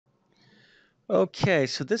Okay,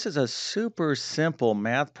 so this is a super simple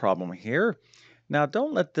math problem here. Now,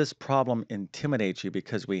 don't let this problem intimidate you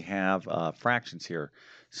because we have fractions here.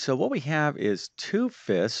 So what we have is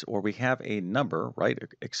 2/5, or we have a number, right,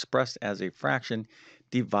 expressed as a fraction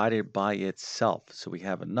divided by itself. So we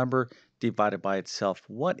have a number divided by itself.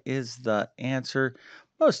 What is the answer?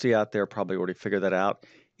 Most of you out there probably already figured that out.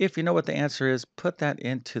 If you know what the answer is, put that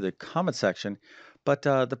into the comment section. But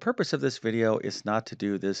the purpose of this video is not to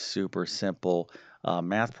do this super simple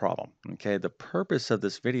math problem. Okay, the purpose of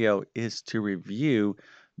this video is to review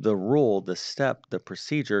the rule, the step, the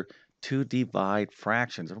procedure to divide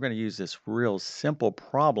fractions. We're going to use this real simple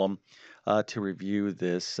problem to review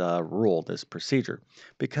this rule, this procedure,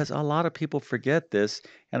 because a lot of people forget this.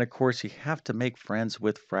 And of course, you have to make friends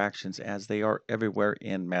with fractions as they are everywhere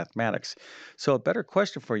in mathematics. So, a better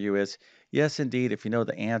question for you is yes, indeed, if you know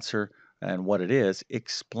the answer and what it is,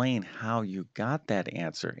 explain how you got that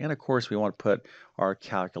answer. And of course, we want to put our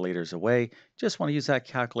calculators away. Just want to use that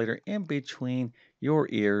calculator in between your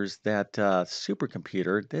ears, that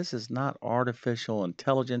supercomputer. This is not artificial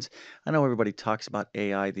intelligence. I know everybody talks about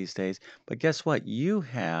AI these days, but guess what? You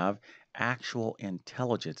have actual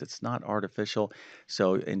intelligence. It's not artificial.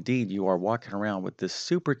 So indeed, you are walking around with this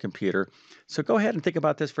supercomputer. So go ahead and think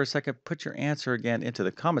about this for a second. Put your answer again into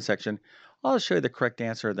the comment section. I'll show you the correct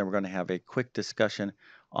answer, then we're going to have a quick discussion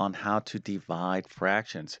on how to divide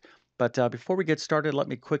fractions. But before we get started, let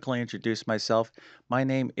me quickly introduce myself. My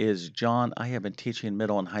name is John. I have been teaching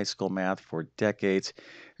middle and high school math for decades.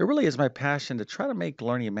 It really is my passion to try to make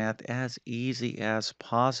learning math as easy as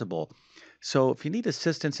possible. So if you need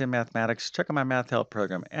assistance in mathematics, check out my math help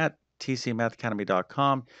program at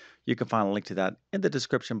tcmathacademy.com. You can find a link to that in the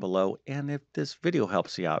description below. And if this video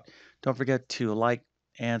helps you out, don't forget to like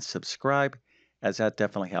and subscribe, as that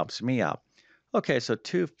definitely helps me out. Okay, so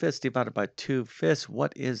 2/5 divided by 2/5,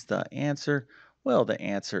 what is the answer? Well, the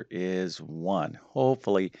answer is 1.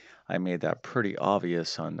 Hopefully, I made that pretty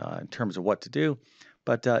obvious in terms of what to do.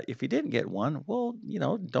 But if you didn't get one, well,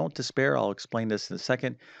 don't despair. I'll explain this in a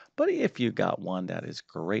second. But if you got one, that is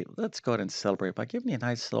great. Let's go ahead and celebrate by giving you a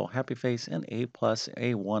nice little happy face and A plus,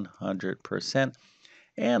 a 100%,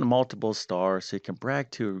 and multiple stars so you can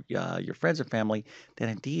brag to your friends and family that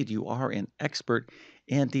indeed you are an expert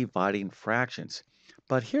in dividing fractions.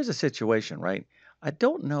 But here's a situation, right? I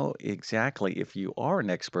don't know exactly if you are an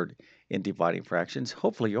expert in dividing fractions.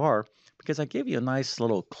 Hopefully you are, because I gave you a nice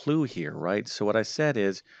little clue here, right? So what I said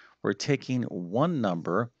is we're taking one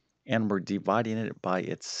number and we're dividing it by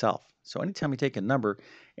itself. So anytime you take a number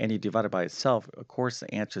and you divide it by itself, of course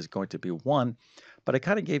the answer is going to be 1. But I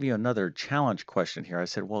kind of gave you another challenge question here. I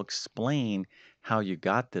said, well, explain how you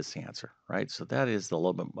got this answer, right? So that is the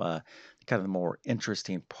little bit kind of the more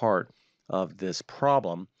interesting part of this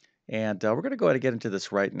problem. And we're going to go ahead and get into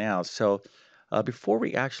this right now. So before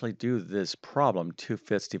we actually do this problem,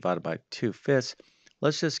 2/5 divided by 2/5,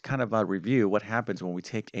 let's just kind of review what happens when we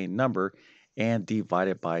take a number and divide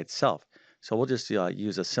it by itself. So we'll just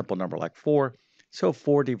use a simple number like 4. So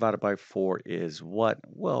 4 divided by 4 is what?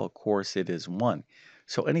 Well, of course, it is 1.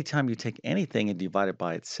 So anytime you take anything and divide it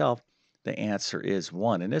by itself, the answer is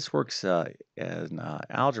 1. And this works in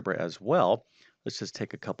algebra as well. Let's just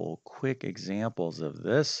take a couple quick examples of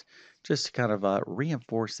this just to kind of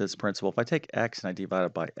reinforce this principle. If I take x and I divide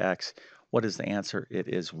it by x, what is the answer? It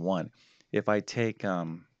is 1. If I take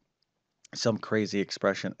some crazy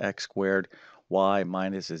expression, x squared y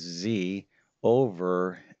minus z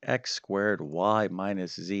over x squared y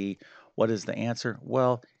minus z. What is the answer?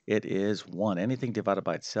 Well, it is 1. Anything divided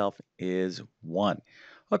by itself is 1.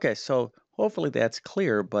 Okay, so hopefully that's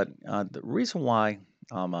clear, but the reason why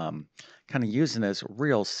I'm kind of using this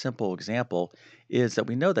real simple example is that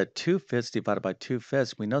we know that 2/5 divided by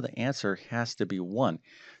 2/5, we know the answer has to be 1.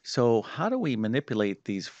 So how do we manipulate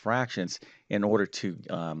these fractions in order to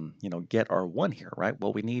get our 1 here, right?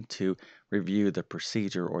 Well, we need to review the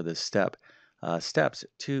procedure or the steps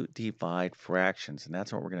to divide fractions, and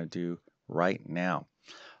that's what we're going to do right now.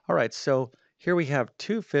 All right, so here we have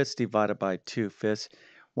 2/5 divided by 2/5.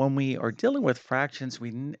 When we are dealing with fractions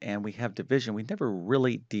and we have division, we never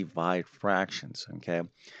really divide fractions, okay?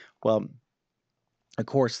 Well, of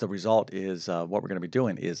course, the result is what we're going to be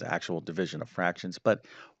doing is actual division of fractions. But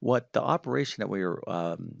what the operation that we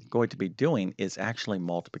are going to be doing is actually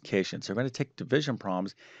multiplication. So we're going to take division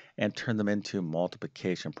problems and turn them into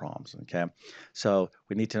multiplication problems. Okay. So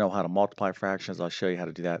we need to know how to multiply fractions. I'll show you how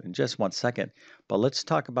to do that in just one second. But let's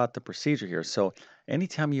talk about the procedure here. So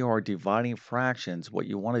anytime you are dividing fractions, what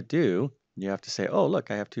you want to do, you have to say, oh, look,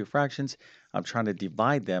 I have two fractions. I'm trying to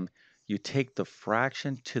divide them. You take the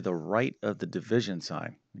fraction to the right of the division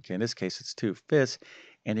sign. Okay, in this case, it's 2/5,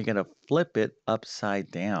 and you're going to flip it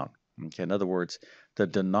upside down. Okay, in other words, the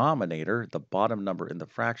denominator, the bottom number in the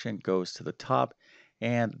fraction, goes to the top,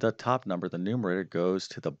 and the top number, the numerator, goes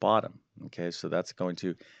to the bottom. Okay, so that's going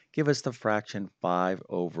to give us the fraction 5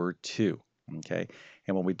 over 2. Okay,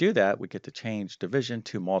 and when we do that, we get to change division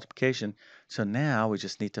to multiplication. So now we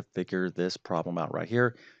just need to figure this problem out right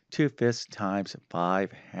here. 2/5 times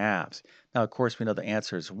 5/2. Now, of course, we know the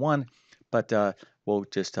answer is 1, but we'll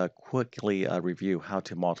just quickly review how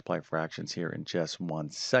to multiply fractions here in just 1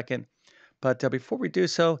 second. But before we do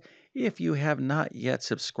so, if you have not yet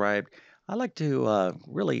subscribed, I'd like to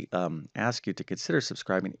really ask you to consider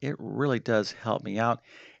subscribing. It really does help me out.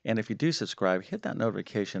 And if you do subscribe, hit that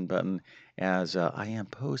notification button as I am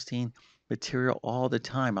posting material all the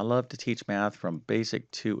time. I love to teach math from basic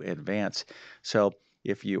to advanced. So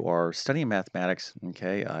if you are studying mathematics,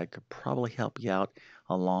 okay, I could probably help you out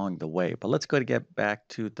along the way. But let's go to get back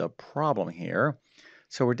to the problem here.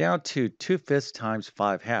 So we're down to 2/5 times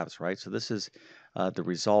 5/2, right? So this is the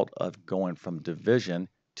result of going from division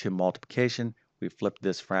to multiplication. We flipped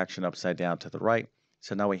this fraction upside down to the right.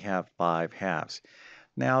 So now we have 5/2.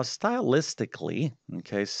 Now, stylistically,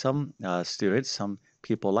 okay, some students, some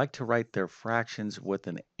people like to write their fractions with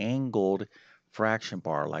an angled fraction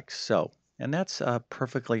bar like so. And that's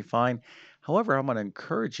perfectly fine. However, I'm going to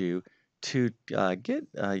encourage you to get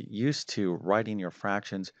used to writing your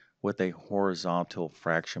fractions with a horizontal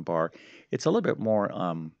fraction bar. It's a little bit more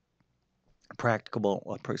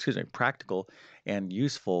practical and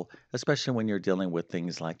useful, especially when you're dealing with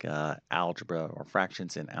things like algebra or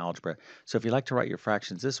fractions in algebra. So if you like to write your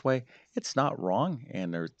fractions this way, it's not wrong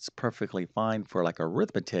and it's perfectly fine for like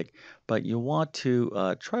arithmetic, but you want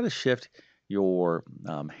to try to shift your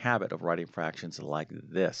habit of writing fractions like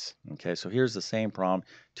this. Okay, so here's the same problem,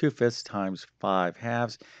 2/5 times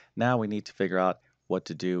 5/2. Now we need to figure out what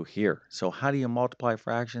to do here. So how do you multiply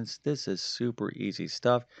fractions? This is super easy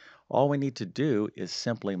stuff. All we need to do is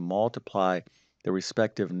simply multiply the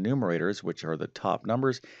respective numerators, which are the top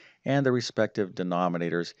numbers, and the respective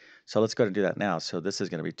denominators. So let's go ahead and do that now. So this is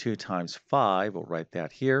going to be 2 times 5. We'll write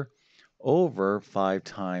that here. Over 5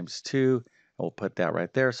 times 2. We'll put that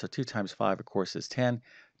right there. So 2 times 5, of course, is 10.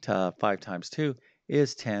 5 times 2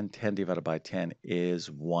 is 10. 10 divided by 10 is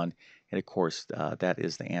 1. And of course, that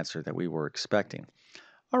is the answer that we were expecting.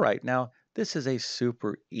 All right, now this is a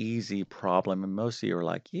super easy problem, and most of you are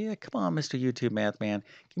like, yeah, come on, Mr. YouTube Math Man,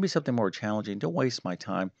 give me something more challenging. Don't waste my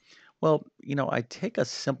time. Well, I take a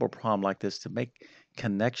simple problem like this to make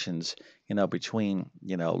connections, between,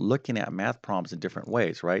 looking at math problems in different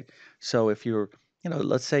ways, right? So if you're,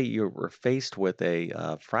 let's say you were faced with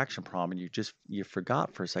a fraction problem and you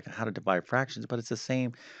forgot for a second how to divide fractions, but it's the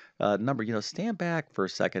same number, stand back for a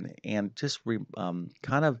second and just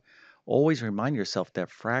kind of always remind yourself that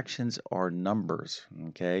fractions are numbers,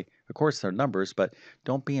 okay? Of course, they're numbers, but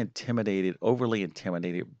don't be intimidated, overly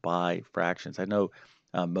intimidated by fractions. I know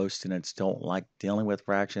most students don't like dealing with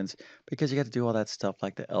fractions because you got to do all that stuff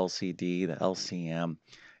like the LCD, the LCM,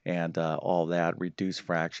 and all that, reduce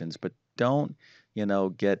fractions, but don't,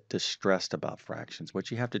 get distressed about fractions. What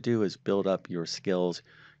you have to do is build up your skills,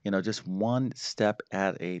 just one step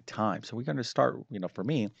at a time. So we're going to start, for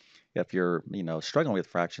me, if you're, struggling with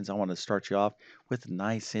fractions, I want to start you off with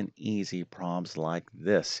nice and easy problems like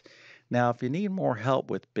this. Now, if you need more help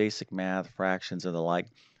with basic math, fractions, and the like,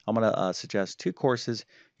 I'm going to suggest two courses.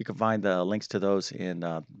 You can find the links to those in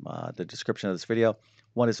the description of this video.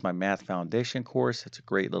 One is my Math Foundation course. It's a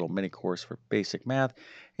great little mini course for basic math.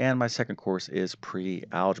 And my second course is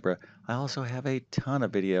Pre-Algebra. I also have a ton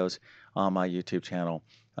of videos on my YouTube channel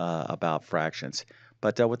about fractions.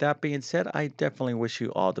 But with that being said, I definitely wish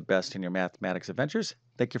you all the best in your mathematics adventures.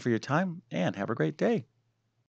 Thank you for your time and have a great day.